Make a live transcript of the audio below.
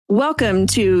Welcome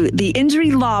to the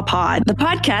Injury Law Pod, the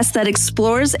podcast that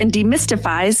explores and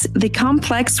demystifies the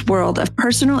complex world of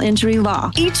personal injury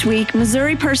law. Each week,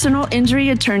 Missouri personal injury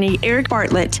attorney Eric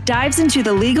Bartlett dives into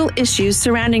the legal issues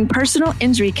surrounding personal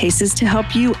injury cases to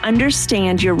help you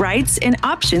understand your rights and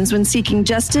options when seeking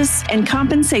justice and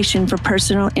compensation for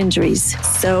personal injuries.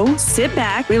 So sit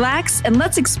back, relax, and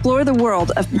let's explore the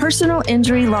world of personal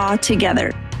injury law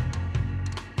together.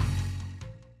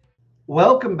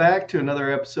 Welcome back to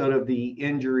another episode of the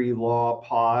Injury Law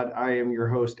Pod. I am your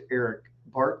host, Eric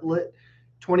Bartlett,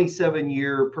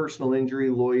 27-year personal injury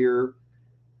lawyer.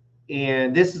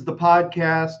 And this is the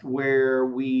podcast where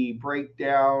we break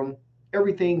down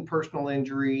everything personal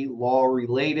injury law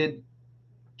related,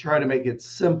 try to make it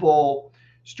simple,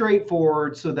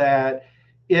 straightforward, so that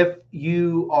if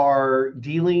you are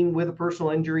dealing with a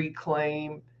personal injury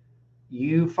claim,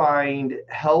 you find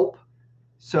help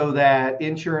so that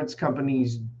insurance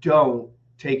companies don't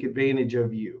take advantage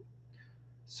of you.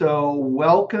 So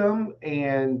welcome,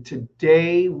 and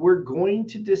today we're going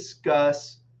to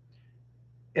discuss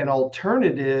an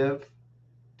alternative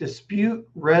dispute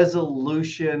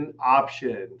resolution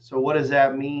option. So what does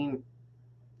that mean?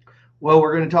 Well,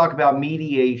 we're going to talk about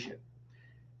mediation.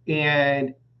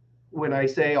 And when I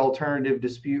say alternative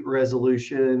dispute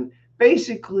resolution,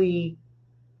 basically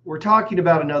we're talking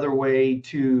about another way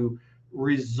to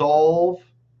resolve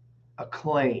a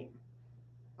claim,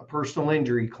 a personal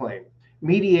injury claim.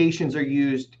 Mediations are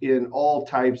used in all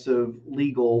types of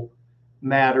legal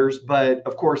matters, but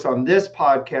of course on this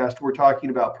podcast we're talking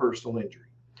about personal injury.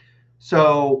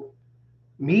 So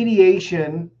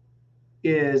mediation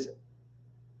is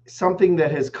something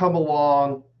that has come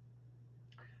along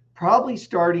probably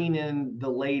starting in the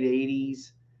late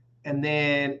 80s, and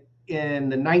then in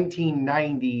the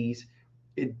 1990s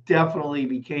it definitely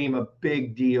became a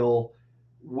big deal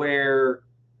where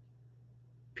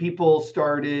people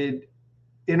started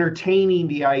entertaining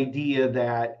the idea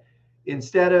that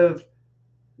instead of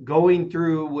going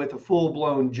through with a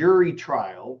full-blown jury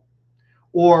trial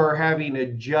or having a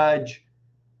judge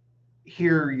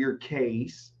hear your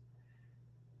case,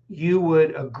 you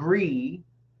would agree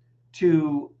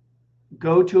to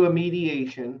go to a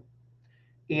mediation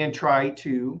and try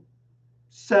to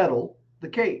settle the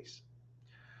case.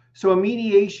 So a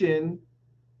mediation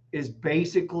is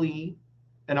basically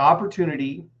an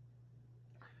opportunity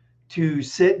to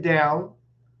sit down,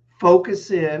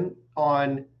 focus in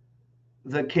on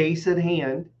the case at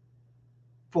hand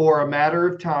for a matter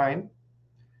of time,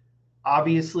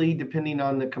 obviously depending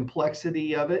on the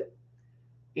complexity of it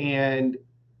and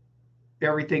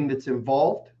everything that's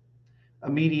involved. A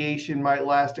mediation might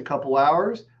last a couple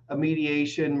hours. A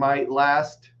mediation might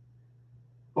last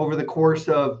over the course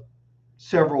of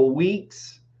several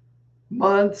weeks,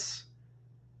 months.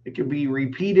 It could be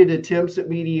repeated attempts at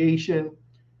mediation.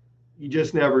 You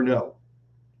just never know.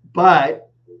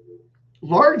 But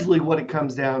largely what it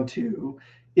comes down to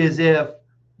is if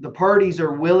the parties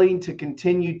are willing to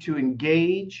continue to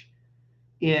engage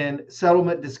in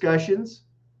settlement discussions,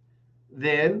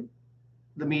 then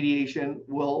the mediation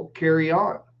will carry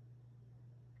on.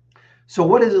 So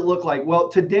what does it look like? Well,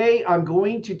 today I'm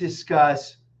going to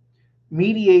discuss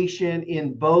mediation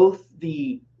in both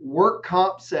the work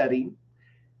comp setting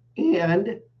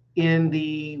and in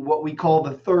the what we call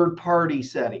the third party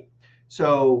setting.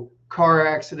 So car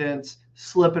accidents,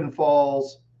 slip and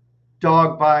falls,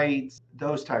 dog bites,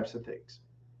 those types of things.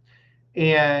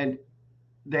 And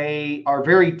they are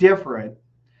very different.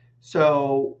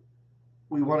 So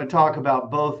we want to talk about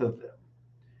both of them.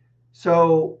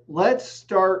 So let's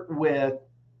start with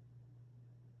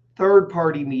third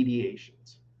party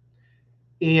mediations.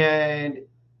 And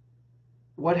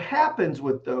what happens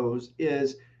with those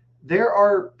is there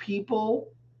are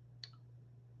people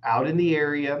out in the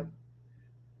area,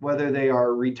 whether they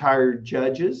are retired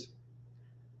judges,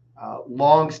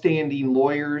 long-standing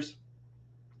lawyers,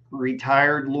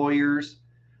 retired lawyers,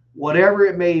 whatever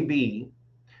it may be,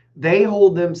 they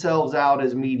hold themselves out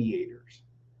as mediators.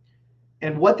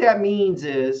 And what that means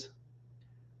is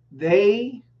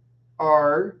they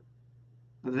are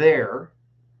there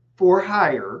for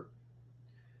hire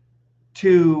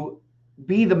to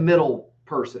be the middle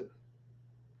person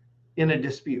in a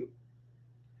dispute.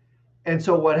 And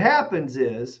so what happens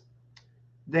is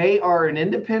they are an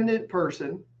independent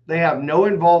person. They have no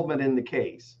involvement in the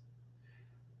case.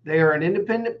 They are an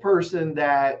independent person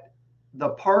that the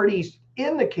parties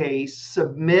in the case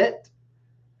submit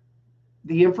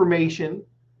the information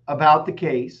about the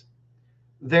case,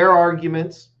 their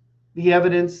arguments, the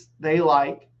evidence they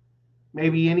like,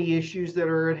 maybe any issues that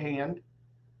are at hand,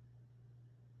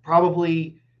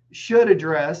 probably should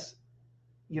address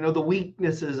the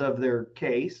weaknesses of their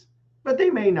case, but they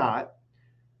may not.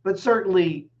 But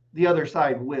certainly the other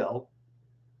side will.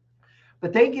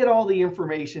 But they get all the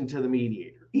information to the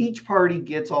mediator. Each party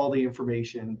gets all the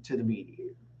information to the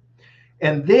mediator.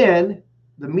 And then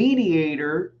the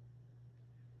mediator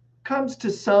comes to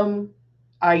some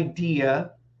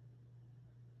idea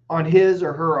on his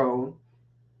or her own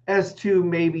as to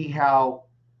maybe how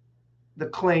the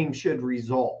claim should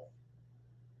resolve.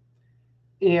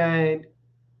 And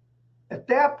at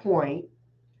that point,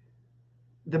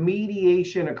 the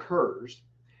mediation occurs.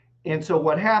 And so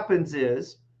what happens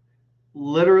is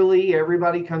literally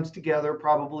everybody comes together,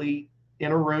 probably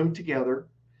in a room together.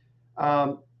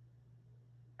 After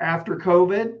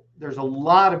COVID, there's a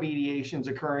lot of mediations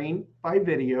occurring by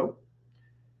video,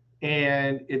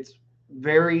 and it's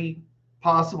very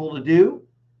possible to do.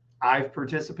 I've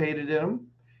participated in them.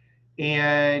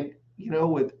 And,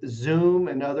 with Zoom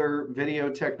and other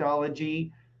video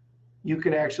technology, you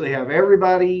can actually have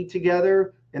everybody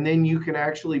together, and then you can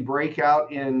actually break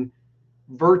out in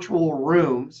virtual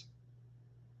rooms,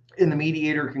 and the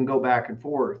mediator can go back and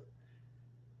forth.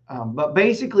 But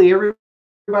basically,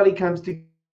 everybody comes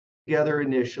together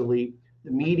initially.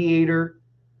 The mediator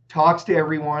talks to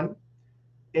everyone.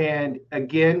 And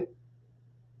again,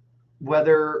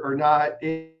 whether or not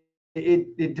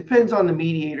it depends on the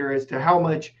mediator as to how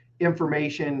much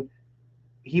information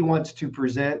he wants to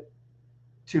present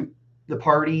to the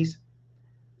parties.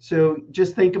 So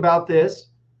just think about this.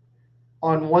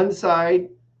 On one side,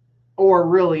 or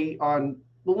really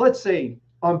let's say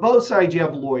on both sides, you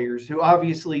have lawyers who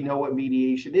obviously know what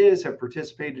mediation is, have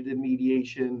participated in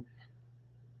mediation.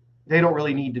 They don't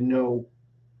really need to know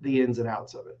the ins and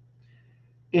outs of it.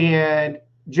 And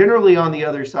generally on the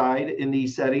other side, in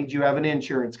these settings, you have an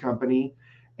insurance company.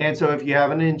 And so if you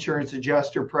have an insurance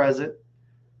adjuster present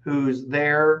who's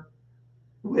there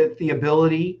with the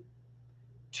ability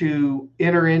to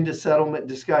enter into settlement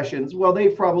discussions, well,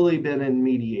 they've probably been in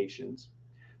mediations.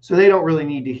 So they don't really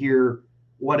need to hear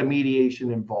what a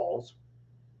mediation involves.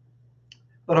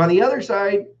 But on the other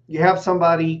side, you have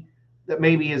somebody that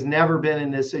maybe has never been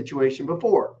in this situation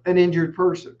before, an injured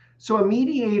person. So a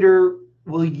mediator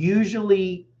will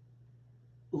usually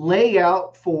lay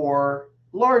out for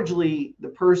largely the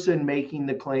person making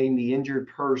the claim, the injured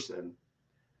person,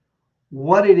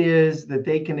 what it is that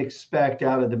they can expect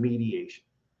out of the mediation.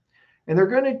 And they're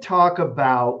going to talk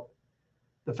about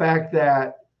the fact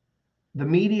that the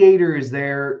mediator is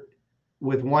there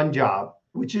with one job,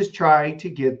 which is try to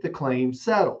get the claim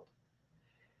settled.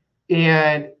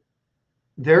 And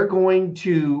they're going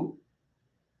to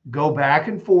go back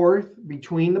and forth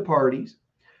between the parties.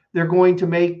 They're going to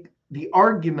make the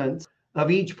arguments of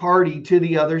each party to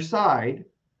the other side.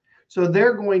 So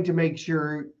they're going to make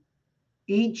sure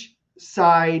each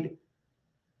side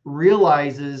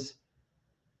realizes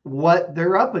what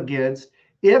they're up against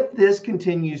if this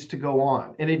continues to go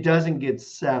on and it doesn't get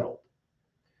settled.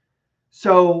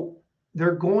 So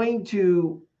they're going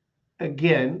to,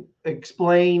 again,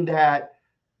 explain that,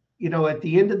 at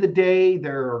the end of the day,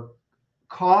 there are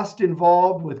costs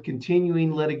involved with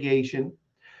continuing litigation.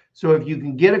 So if you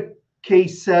can get a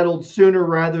case settled sooner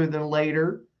rather than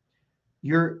later,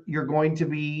 you're going to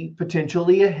be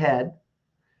potentially ahead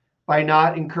by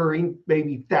not incurring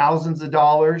maybe thousands of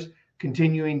dollars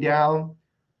continuing down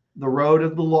the road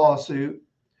of the lawsuit,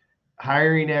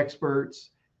 hiring experts,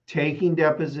 taking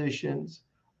depositions,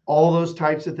 all those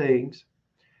types of things.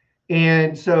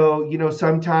 And so,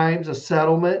 sometimes a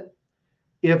settlement,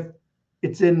 if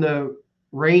it's in the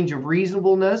range of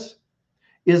reasonableness,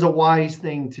 is a wise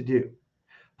thing to do.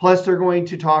 Plus, they're going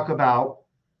to talk about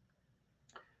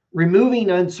removing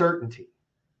uncertainty.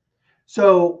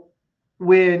 So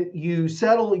when you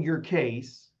settle your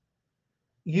case,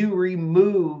 you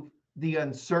remove the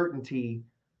uncertainty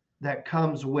that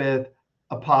comes with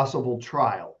a possible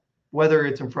trial, whether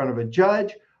it's in front of a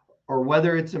judge or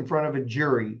whether it's in front of a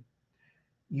jury.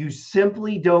 You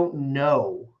simply don't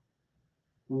know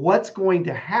what's going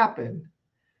to happen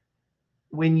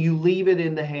when you leave it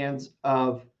in the hands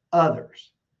of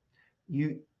others.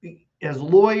 As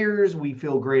lawyers, we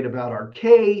feel great about our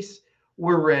case.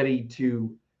 We're ready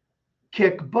to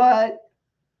kick butt.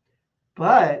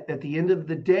 But at the end of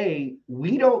the day,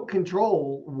 we don't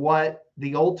control what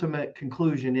the ultimate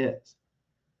conclusion is.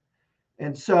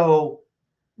 And so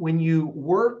when you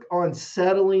work on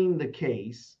settling the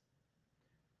case,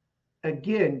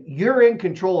 again, you're in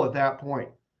control at that point.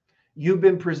 You've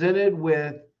been presented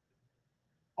with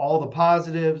all the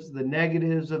positives, the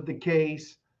negatives of the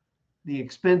case, the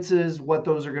expenses, what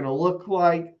those are going to look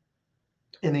like.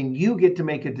 And then you get to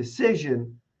make a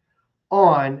decision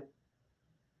on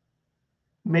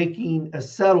making a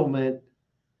settlement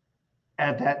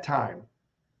at that time.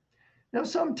 Now,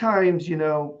 sometimes,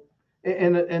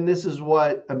 and this is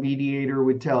what a mediator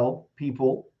would tell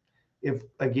people. If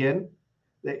again,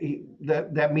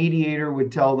 that mediator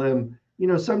would tell them,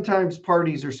 sometimes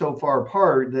parties are so far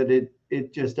apart that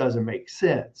it just doesn't make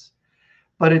sense.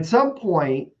 But at some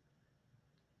point,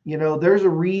 there's a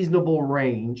reasonable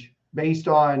range based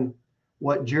on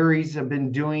what juries have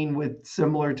been doing with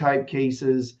similar type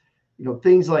cases,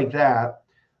 things like that,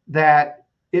 that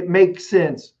it makes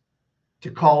sense to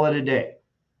call it a day.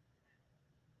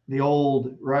 The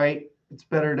old, right? It's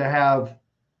better to have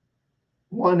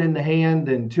one in the hand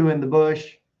than two in the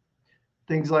bush,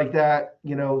 things like that.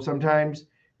 Sometimes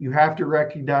you have to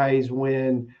recognize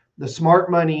when the smart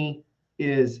money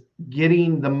is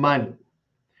getting the money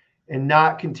and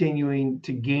not continuing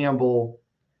to gamble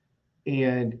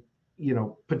and,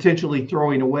 potentially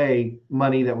throwing away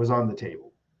money that was on the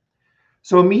table.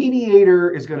 So a mediator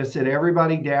is going to sit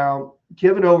everybody down,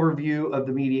 give an overview of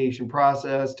the mediation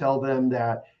process, tell them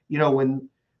that,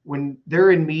 when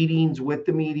they're in meetings with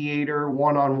the mediator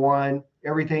one-on-one,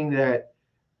 everything that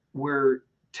we're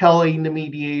telling the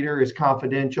mediator is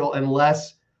confidential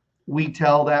unless we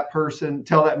tell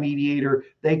that mediator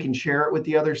they can share it with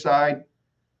the other side.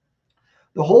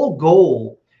 The whole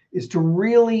goal is to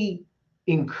really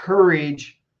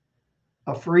encourage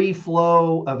a free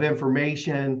flow of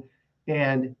information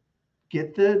and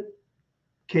get the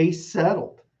case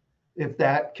settled if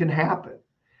that can happen.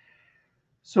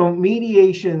 So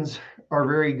mediations are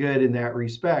very good in that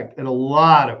respect. And a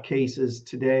lot of cases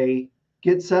today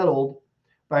get settled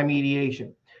by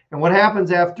mediation. And what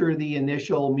happens after the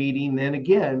initial meeting, then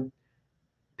again,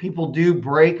 people do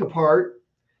break apart.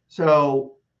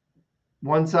 So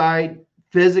one side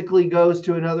physically goes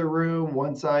to another room,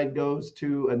 one side goes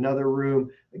to another room.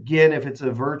 Again, if it's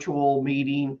a virtual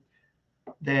meeting,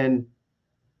 then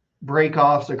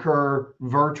break-offs occur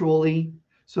virtually.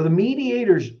 So the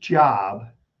mediator's job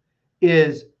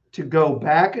is to go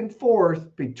back and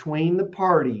forth between the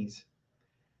parties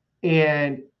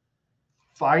and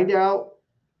find out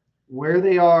where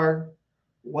they are,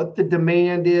 what the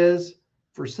demand is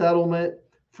for settlement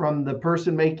from the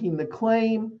person making the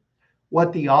claim,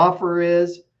 what the offer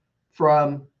is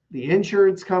from the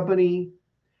insurance company.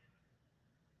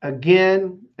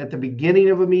 Again, at the beginning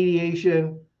of a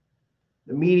mediation,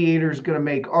 the mediator is going to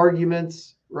make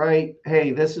arguments, right?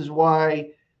 Hey, this is why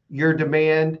your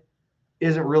demand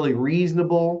isn't really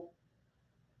reasonable,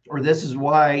 or this is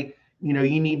why, you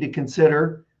need to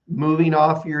consider moving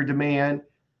off your demand,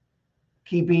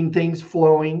 keeping things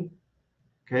flowing,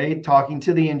 okay? Talking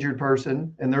to the injured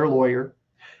person and their lawyer.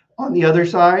 On the other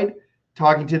side,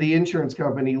 talking to the insurance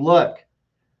company, look,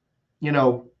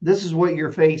 this is what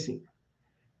you're facing.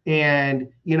 And,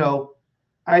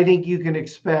 I think you can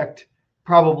expect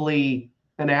probably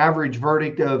an average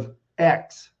verdict of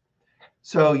X.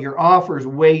 So your offer is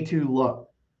way too low.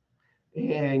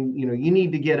 And, you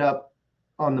need to get up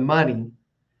on the money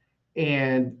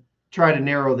and try to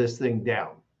narrow this thing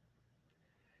down.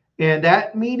 And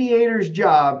that mediator's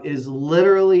job is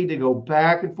literally to go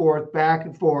back and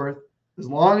forth, as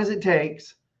long as it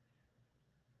takes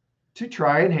to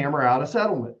try and hammer out a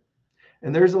settlement.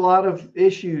 And there's a lot of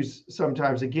issues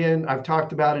sometimes. Again, I've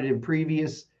talked about it in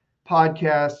previous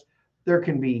podcasts. There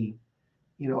can be,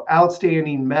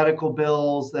 outstanding medical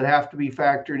bills that have to be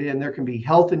factored in. There can be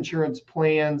health insurance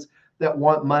plans that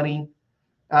want money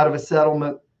out of a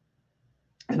settlement.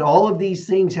 And all of these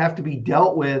things have to be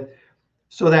dealt with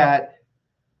so that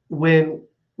when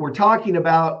we're talking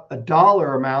about a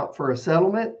dollar amount for a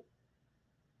settlement,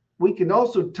 we can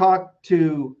also talk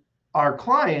to our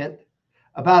client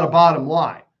about a bottom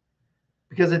line.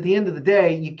 Because at the end of the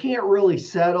day, you can't really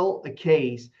settle a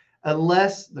case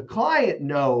unless the client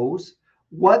knows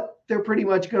what they're pretty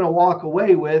much going to walk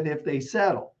away with if they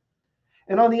settle.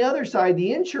 And on the other side,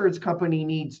 the insurance company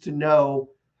needs to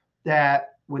know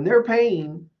that when they're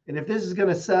paying, and if this is going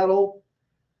to settle,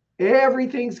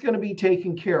 everything's going to be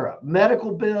taken care of.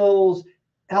 Medical bills,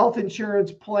 health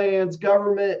insurance plans,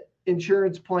 government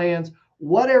insurance plans,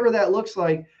 whatever that looks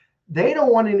like, they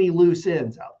don't want any loose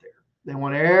ends out there. They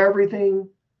want everything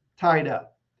tied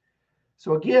up.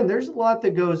 So again, there's a lot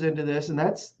that goes into this, and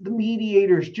that's the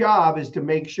mediator's job, is to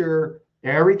make sure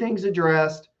everything's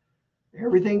addressed,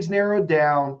 everything's narrowed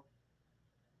down,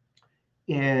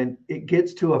 and it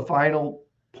gets to a final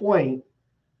point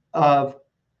of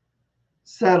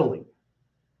settling.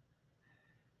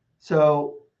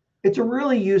 So it's a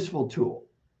really useful tool.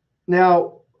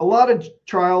 Now, a lot of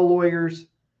trial lawyers,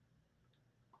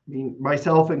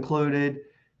 myself included,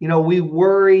 we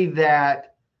worry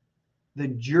that the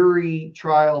jury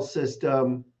trial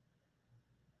system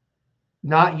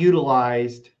not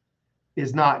utilized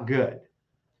is not good.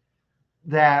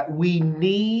 That we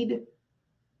need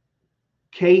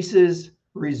cases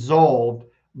resolved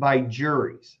by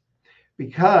juries,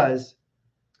 because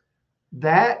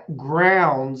that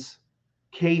grounds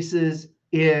cases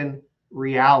in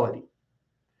reality.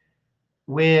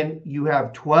 When you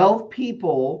have 12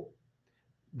 people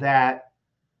that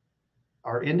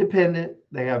are independent,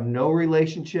 they have no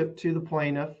relationship to the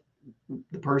plaintiff,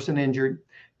 the person injured,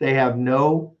 they have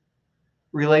no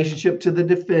relationship to the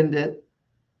defendant,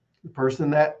 the person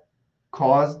that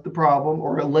caused the problem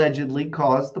or allegedly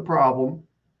caused the problem,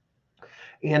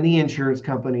 and the insurance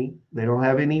company, they don't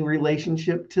have any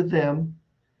relationship to them.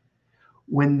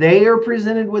 When they are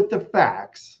presented with the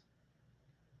facts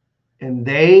and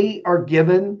they are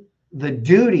given the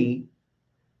duty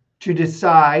to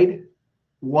decide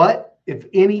what, if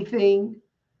anything,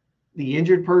 the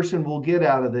injured person will get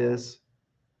out of this,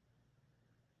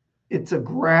 it's a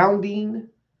grounding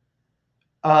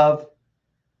of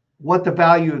what the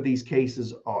value of these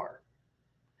cases are.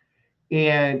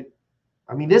 And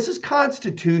I mean, this is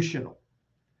constitutional.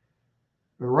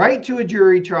 The right to a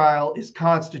jury trial is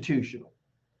constitutional.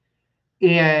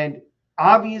 And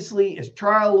obviously, as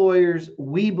trial lawyers,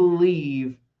 we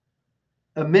believe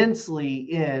immensely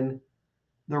in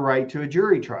the right to a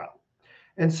jury trial.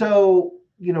 And so,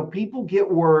 people get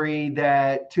worried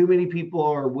that too many people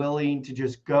are willing to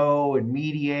just go and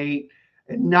mediate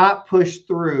and not push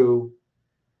through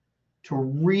to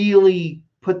really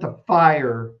put the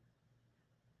fire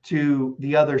to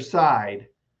the other side.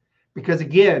 Because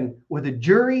again, with a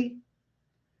jury,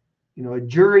 a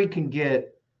jury can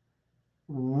get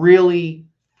really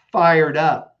fired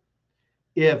up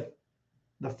if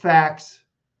the facts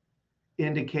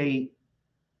indicate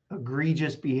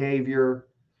egregious behavior,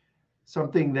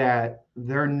 something that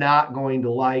they're not going to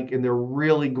like, and they're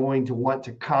really going to want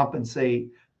to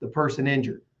compensate the person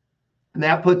injured. And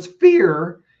that puts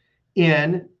fear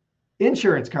in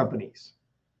insurance companies.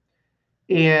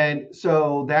 And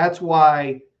so that's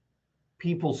why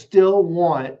people still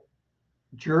want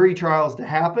jury trials to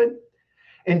happen.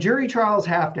 And jury trials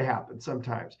have to happen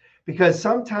sometimes, because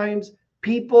sometimes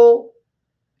people,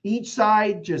 each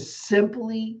side just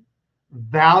simply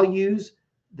values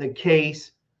the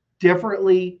case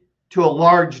differently to a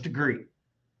large degree.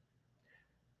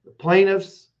 The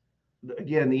plaintiffs,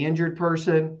 again, the injured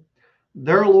person,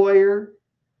 their lawyer,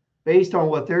 based on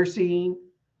what they're seeing,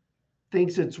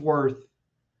 thinks it's worth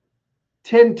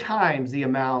 10 times the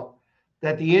amount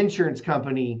that the insurance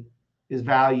company is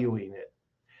valuing it.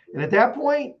 And at that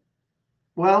point,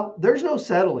 well, there's no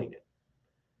settling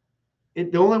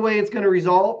it. The only way it's going to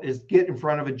resolve is get in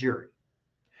front of a jury.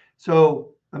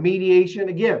 So a mediation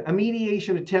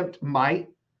attempt might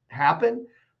happen,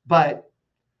 but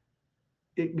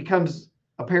it becomes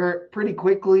apparent pretty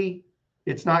quickly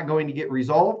it's not going to get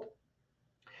resolved.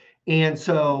 And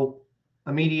so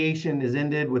a mediation is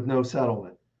ended with no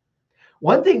settlement.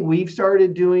 One thing we've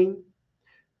started doing,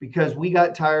 because we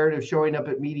got tired of showing up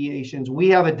at mediations, we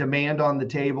have a demand on the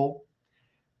table,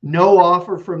 no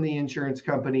offer from the insurance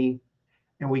company.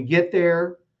 And we get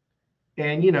there,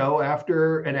 and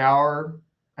after an hour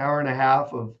and a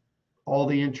half of all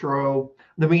the intro,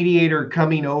 the mediator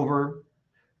coming over,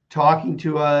 talking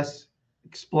to us,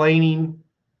 explaining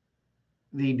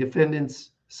the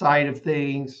defendant's side of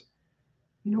things,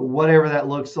 whatever that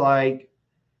looks like.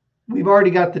 We've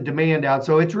already got the demand out.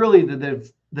 So it's really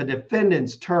the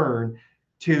defendant's turn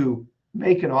to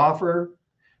make an offer,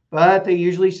 but they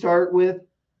usually start with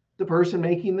the person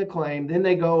making the claim. Then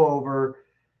they go over,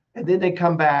 and then they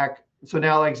come back. So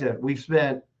now, like I said, we've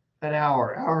spent an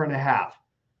hour and a half,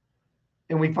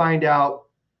 and we find out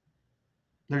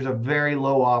there's a very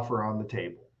low offer on the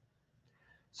table.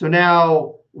 So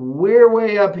now we're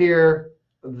way up here,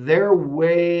 they're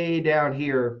way down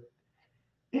here,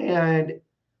 and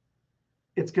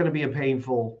it's going to be a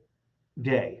painful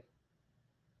day.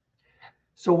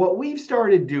 So what we've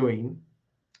started doing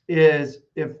is,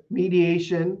 if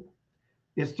mediation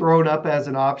is thrown up as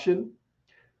an option,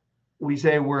 we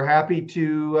say we're happy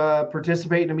to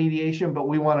participate in a mediation, but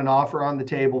we want an offer on the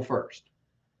table first.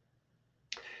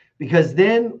 Because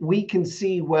then we can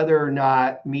see whether or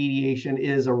not mediation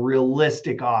is a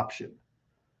realistic option.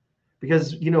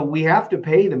 Because, we have to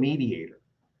pay the mediator,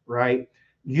 right?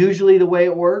 Usually the way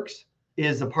it works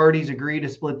is the parties agree to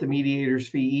split the mediator's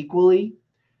fee equally.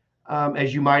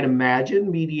 As you might imagine,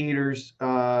 mediators,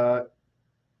 they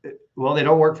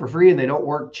don't work for free and they don't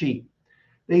work cheap.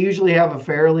 They usually have a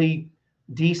fairly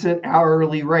decent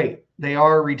hourly rate. They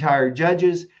are retired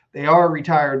judges, they are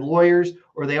retired lawyers,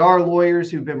 or they are lawyers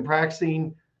who've been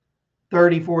practicing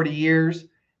 30, 40 years.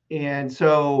 And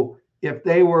so if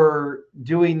they were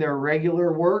doing their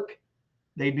regular work,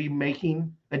 they'd be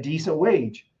making a decent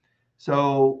wage.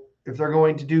 So if they're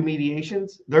going to do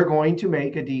mediations, they're going to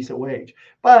make a decent wage.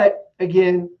 But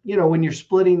again, when you're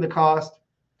splitting the cost,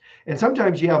 and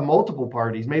sometimes you have multiple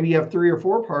parties, maybe you have 3 or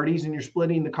 4 parties and you're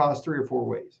splitting the cost 3 or 4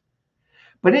 ways.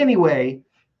 But anyway,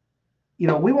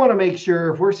 we want to make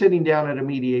sure if we're sitting down at a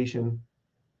mediation,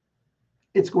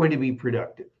 it's going to be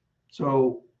productive.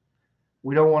 So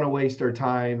we don't want to waste our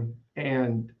time.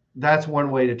 And that's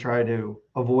one way to try to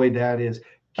avoid that, is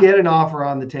get an offer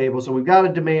on the table. So we've got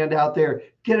a demand out there,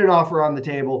 get an offer on the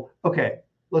table. Okay,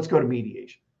 let's go to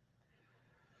mediation.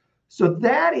 So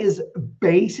that is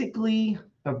basically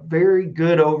a very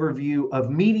good overview of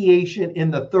mediation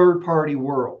in the third party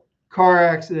world. Car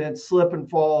accidents, slip and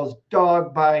falls,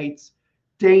 dog bites,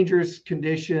 dangerous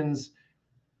conditions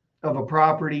of a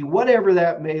property, whatever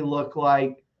that may look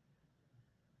like.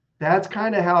 That's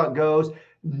kind of how it goes.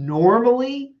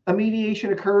 Normally, a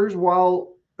mediation occurs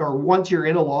once you're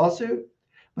in a lawsuit,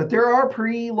 but there are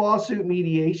pre-lawsuit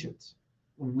mediations.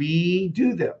 We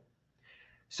do them.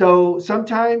 So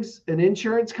sometimes an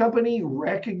insurance company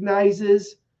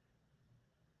recognizes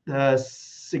the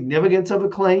significance of a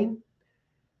claim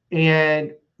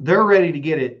and they're ready to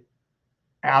get it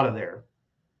out of there.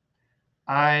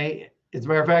 As a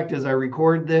matter of fact, as I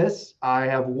record this, I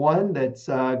have one that's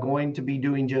going to be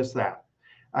doing just that.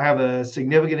 I have a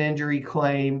significant injury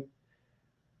claim.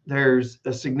 There's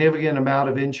a significant amount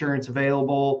of insurance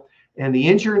available, and the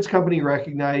insurance company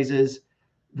recognizes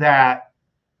that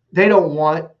they don't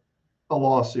want a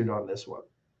lawsuit on this one.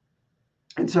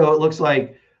 And so it looks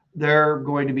like they're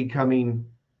going to be coming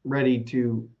ready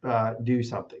to do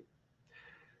something.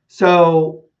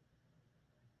 So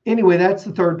anyway, that's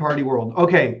the third party world.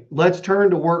 Okay, let's turn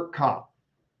to work comp,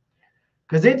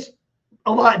 because it's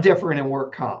a lot different in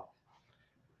work comp.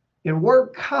 In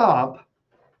work comp,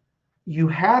 you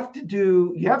have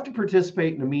to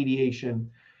participate in a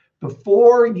mediation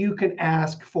before you can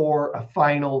ask for a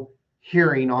final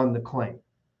hearing on the claim.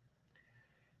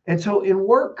 And so in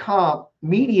work comp,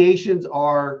 mediations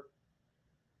are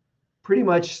pretty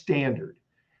much standard.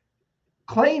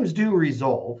 Claims do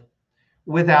resolve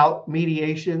without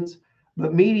mediations,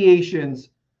 but mediations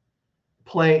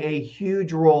play a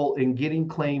huge role in getting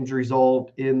claims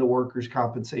resolved in the workers'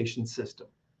 compensation system.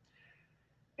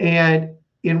 And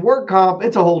in work comp,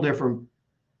 it's a whole different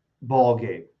ball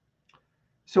game.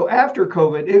 So after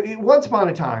COVID, once upon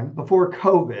a time, before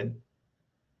COVID,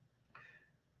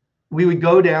 we would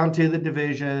go down to the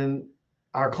division.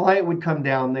 Our client would come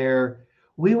down there.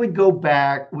 We would go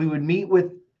back. We would meet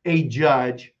with a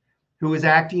judge who was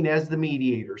acting as the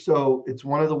mediator. So it's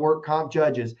one of the work comp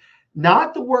judges,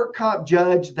 not the work comp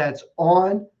judge that's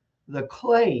on the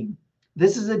claim.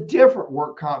 This is a different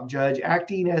work comp judge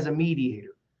acting as a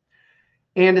mediator.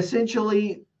 And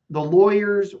essentially, the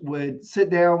lawyers would sit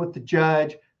down with the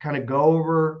judge, kind of go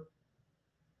over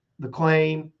the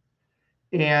claim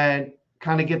and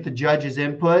kind of get the judge's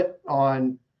input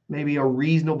on maybe a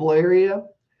reasonable area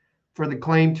for the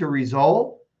claim to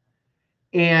resolve.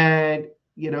 And,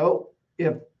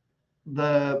 if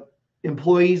the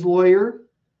employee's lawyer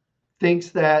thinks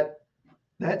that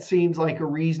seems like a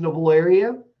reasonable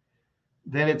area,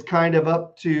 then it's kind of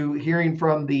up to hearing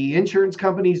from the insurance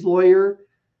company's lawyer.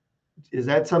 Is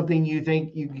that something you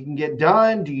think you can get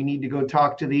done? Do you need to go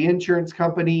talk to the insurance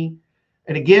company?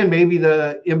 And again, maybe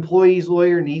the employee's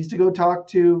lawyer needs to go talk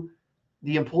to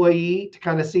the employee to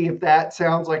kind of see if that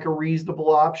sounds like a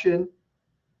reasonable option.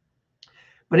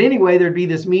 But anyway, there'd be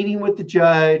this meeting with the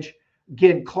judge.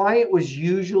 Again, client was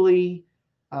usually,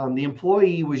 the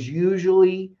employee was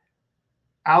usually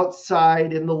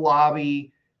outside in the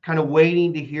lobby, kind of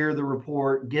waiting to hear the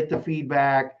report, get the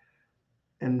feedback.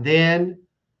 And then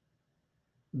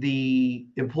the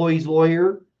employee's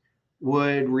lawyer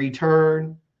would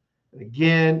return.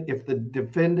 Again, if the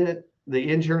defendant,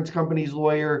 the insurance company's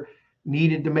lawyer,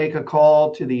 needed to make a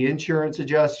call to the insurance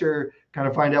adjuster, kind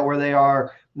of find out where they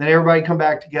are, and then everybody come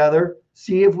back together,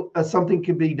 see if something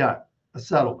can be done, a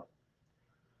settlement.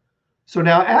 So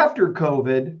now after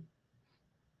COVID,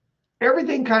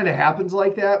 everything kind of happens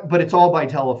like that, but it's all by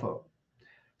telephone.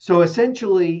 So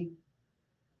essentially,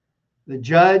 the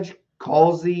judge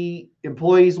calls the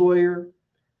employee's lawyer,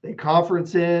 they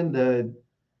conference in the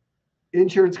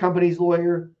insurance company's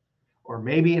lawyer, or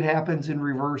maybe it happens in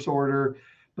reverse order.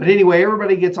 But anyway,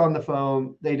 everybody gets on the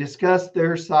phone. They discuss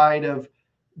their side of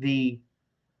the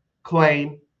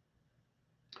claim.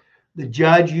 The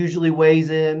judge usually weighs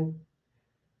in.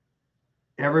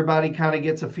 Everybody kind of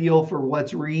gets a feel for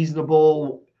what's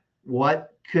reasonable,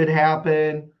 what could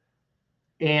happen.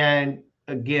 And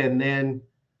again, then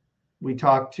we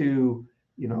talk to,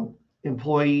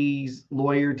 employees,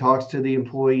 lawyer talks to the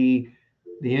employee,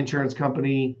 the insurance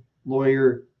company,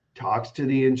 lawyer talks to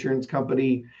the insurance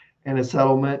company, and a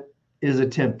settlement is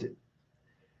attempted.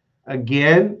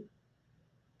 Again,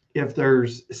 if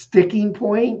there's sticking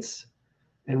points,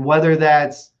 and whether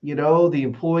that's, the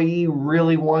employee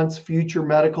really wants future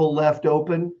medical left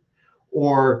open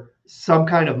or some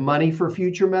kind of money for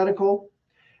future medical,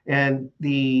 and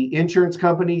the insurance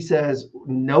company says,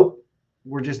 nope,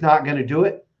 we're just not going to do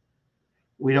it.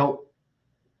 We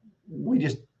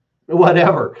just,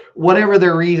 whatever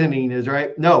their reasoning is,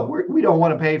 right? No, we don't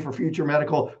want to pay for future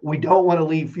medical. We don't want to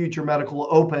leave future medical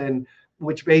open,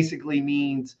 which basically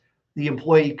means the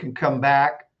employee can come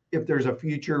back if there's a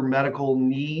future medical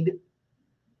need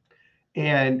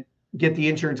and get the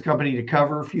insurance company to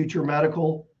cover future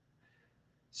medical.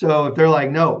 So if they're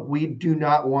like, no, we do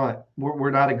not want,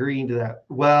 we're not agreeing to that.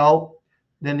 Well,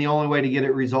 then the only way to get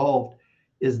it resolved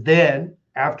is then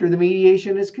after the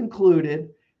mediation is concluded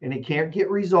and it can't get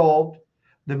resolved,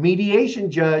 the mediation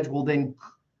judge will then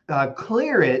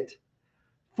clear it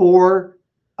for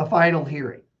a final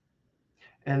hearing.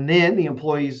 And then the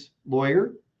employee's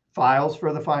lawyer files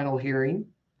for the final hearing.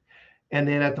 And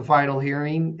then at the final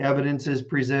hearing, evidence is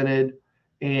presented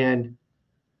and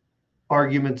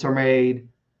arguments are made.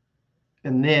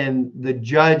 And then the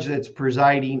judge that's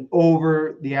presiding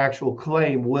over the actual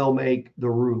claim will make the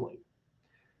ruling.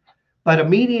 But a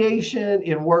mediation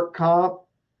in work comp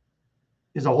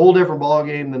is a whole different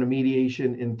ballgame than a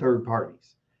mediation in third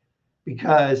parties,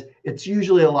 because it's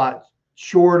usually a lot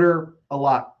shorter, a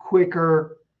lot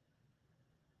quicker,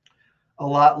 a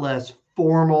lot less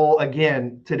formal.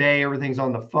 Again, today everything's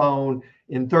on the phone.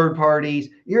 In third parties,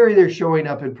 you're either showing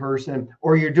up in person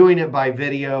or you're doing it by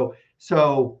video.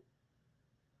 So,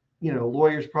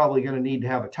 lawyers probably going to need to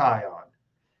have a tie on,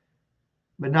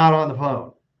 but not on the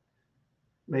phone.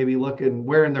 Maybe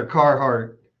wearing their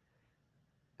Carhartt,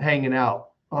 hanging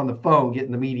out on the phone,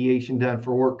 getting the mediation done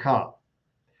for work comp.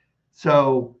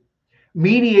 So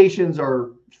mediations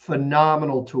are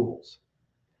phenomenal tools.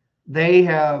 They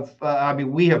have,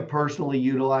 we have personally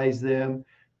utilized them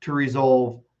to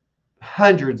resolve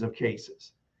hundreds of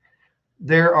cases.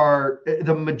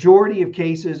 The majority of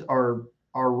cases are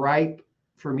ripe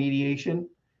for mediation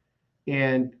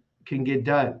and can get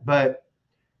done. But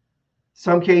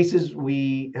some cases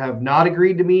we have not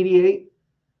agreed to mediate.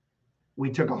 We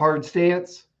took a hard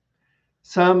stance.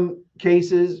 Some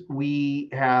cases we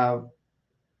have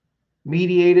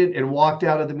mediated and walked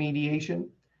out of the mediation,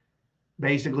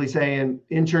 basically saying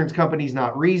insurance company's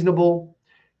not reasonable,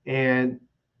 and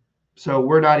so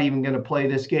we're not even going to play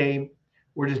this game.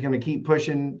 We're just going to keep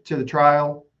pushing to the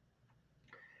trial.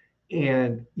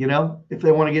 And, if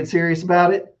they want to get serious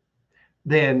about it,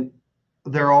 then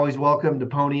they're always welcome to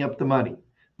pony up the money.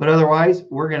 But otherwise,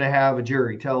 we're going to have a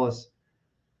jury tell us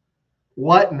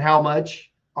what and how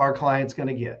much our client's going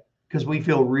to get, because we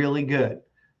feel really good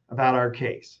about our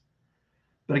case.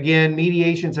 But again,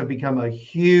 mediations have become a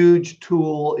huge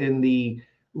tool in the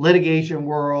litigation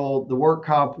world, the work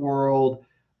comp world,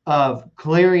 of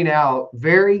clearing out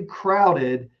very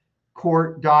crowded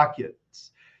court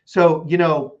dockets. So,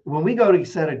 when we go to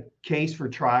set a case for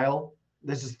trial,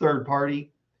 this is third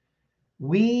party,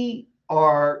 we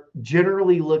are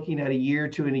generally looking at a year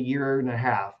to a year and a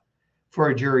half for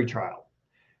a jury trial.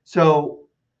 So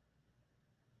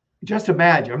just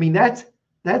imagine,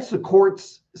 that's the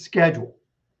court's schedule.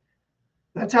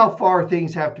 That's how far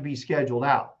things have to be scheduled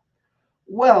out.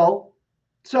 Well,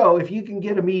 so if you can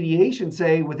get a mediation,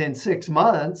 say within 6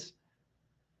 months,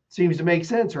 seems to make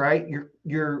sense, right?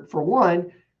 You're for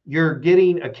one, you're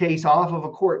getting a case off of a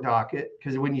court docket,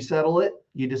 because when you settle it,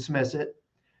 you dismiss it.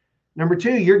 Number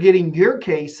two, you're getting your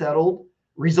case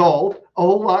resolved a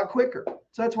whole lot quicker.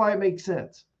 So that's why it makes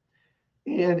sense.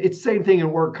 And it's the same thing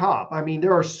in work comp.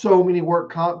 There are so many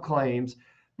work comp claims.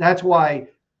 That's why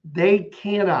they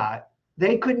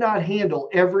could not handle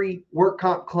every work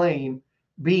comp claim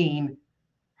being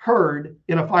heard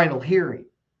in a final hearing.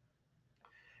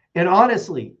 And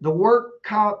honestly, the work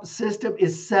comp system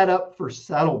is set up for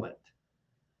settlement.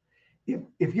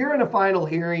 If you're in a final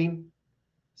hearing,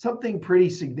 something pretty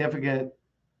significant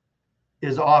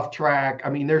is off track.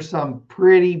 There's some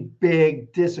pretty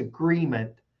big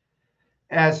disagreement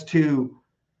as to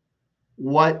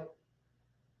what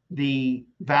the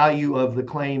value of the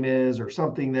claim is, or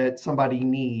something that somebody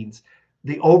needs.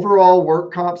 The overall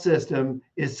work comp system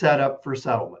is set up for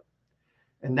settlement.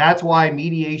 And that's why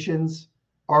mediations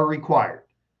are required,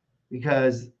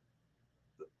 because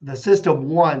the system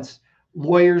wants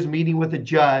lawyers meeting with a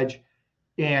judge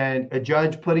and a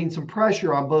judge putting some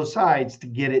pressure on both sides to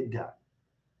get it done.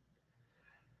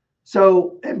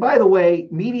 So, and by the way,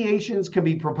 mediations can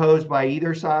be proposed by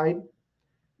either side.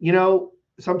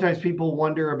 Sometimes people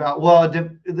wonder about, well,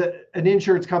 an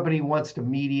insurance company wants to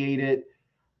mediate it,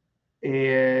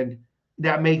 and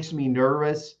that makes me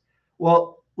nervous.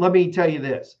 Well, let me tell you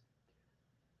this.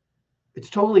 It's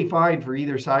totally fine for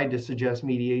either side to suggest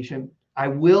mediation. I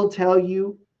will tell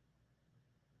you,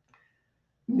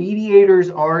 mediators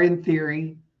are in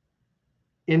theory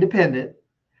independent,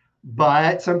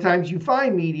 but sometimes you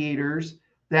find mediators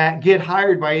that get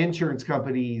hired by insurance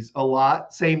companies a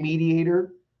lot, same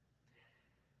mediator.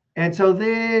 And so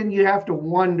then you have to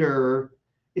wonder,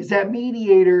 is that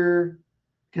mediator,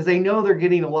 because they know they're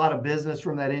getting a lot of business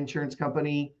from that insurance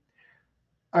company,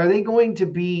 are they going to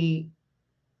be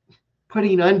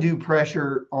putting undue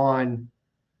pressure on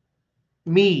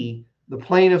me, the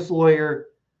plaintiff's lawyer,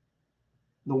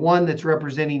 the one that's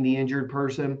representing the injured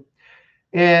person?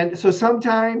 And so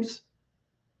sometimes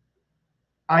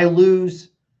I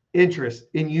lose interest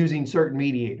in using certain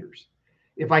mediators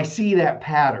if I see that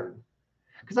pattern.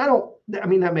 Because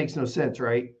that makes no sense,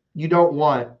 right? You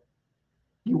want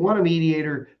a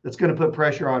mediator that's going to put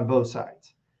pressure on both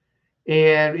sides.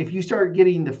 And if you start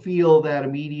getting the feel that a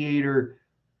mediator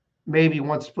maybe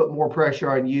wants to put more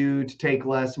pressure on you to take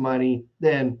less money,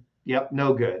 then yep,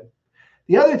 no good.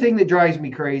 The other thing that drives me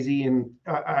crazy, and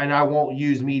I won't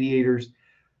use mediators,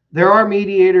 there are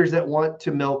mediators that want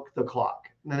to milk the clock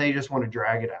and they just want to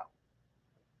drag it out.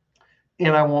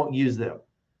 And I won't use them.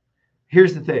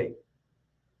 Here's the thing.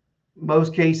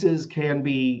 Most cases can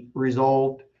be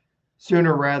resolved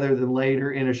sooner rather than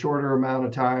later, in a shorter amount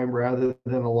of time rather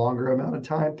than a longer amount of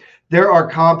time. There are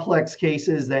complex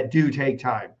cases that do take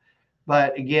time.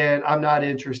 But again, I'm not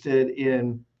interested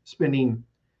in spending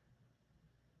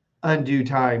undue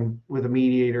time with a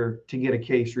mediator to get a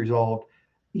case resolved.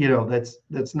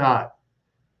 That's not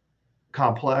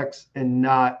complex and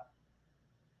not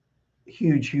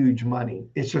huge money.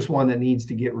 It's just one that needs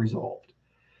to get resolved.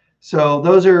 So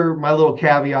those are my little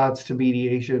caveats to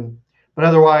mediation. But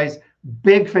otherwise,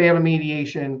 big fan of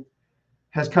mediation.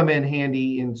 Has come in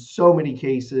handy in so many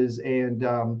cases, and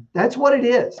that's what it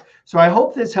is. So I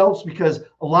hope this helps, because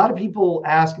a lot of people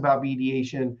ask about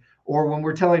mediation, or when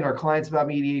we're telling our clients about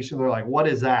mediation, they're like, what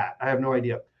is that? I have no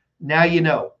idea. Now you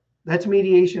know. That's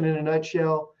mediation in a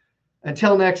nutshell.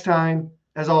 Until next time,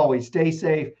 as always, stay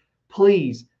safe.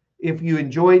 Please, if you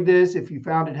enjoyed this, if you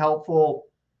found it helpful,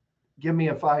 give me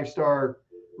a 5-star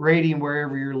rating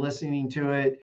wherever you're listening to it.